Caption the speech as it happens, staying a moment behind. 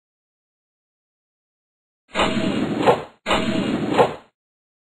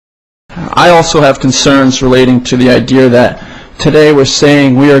I also have concerns relating to the idea that today we're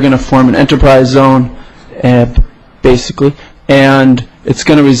saying we are going to form an enterprise zone, basically, and it's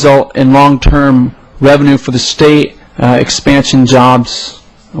going to result in long-term revenue for the state, expansion, jobs,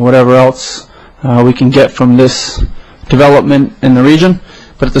 whatever else we can get from this development in the region.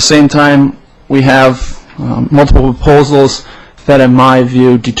 But at the same time, we have multiple proposals that, in my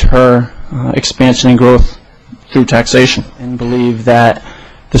view, deter expansion and growth through taxation, and believe that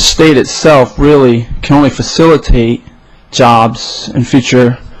the state itself really can only facilitate jobs and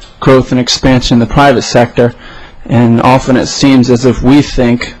future growth and expansion in the private sector. And often it seems as if we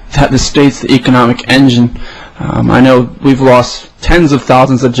think that the state's the economic engine. I know we've lost tens of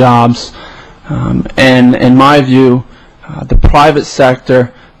thousands of jobs, and in my view, the private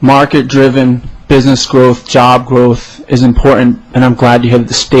sector, market-driven business growth, job growth is important, and I'm glad to hear that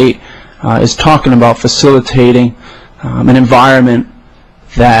the state is talking about facilitating an environment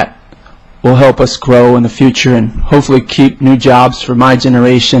that will help us grow in the future and hopefully keep new jobs for my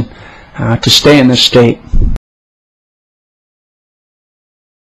generation to stay in this state.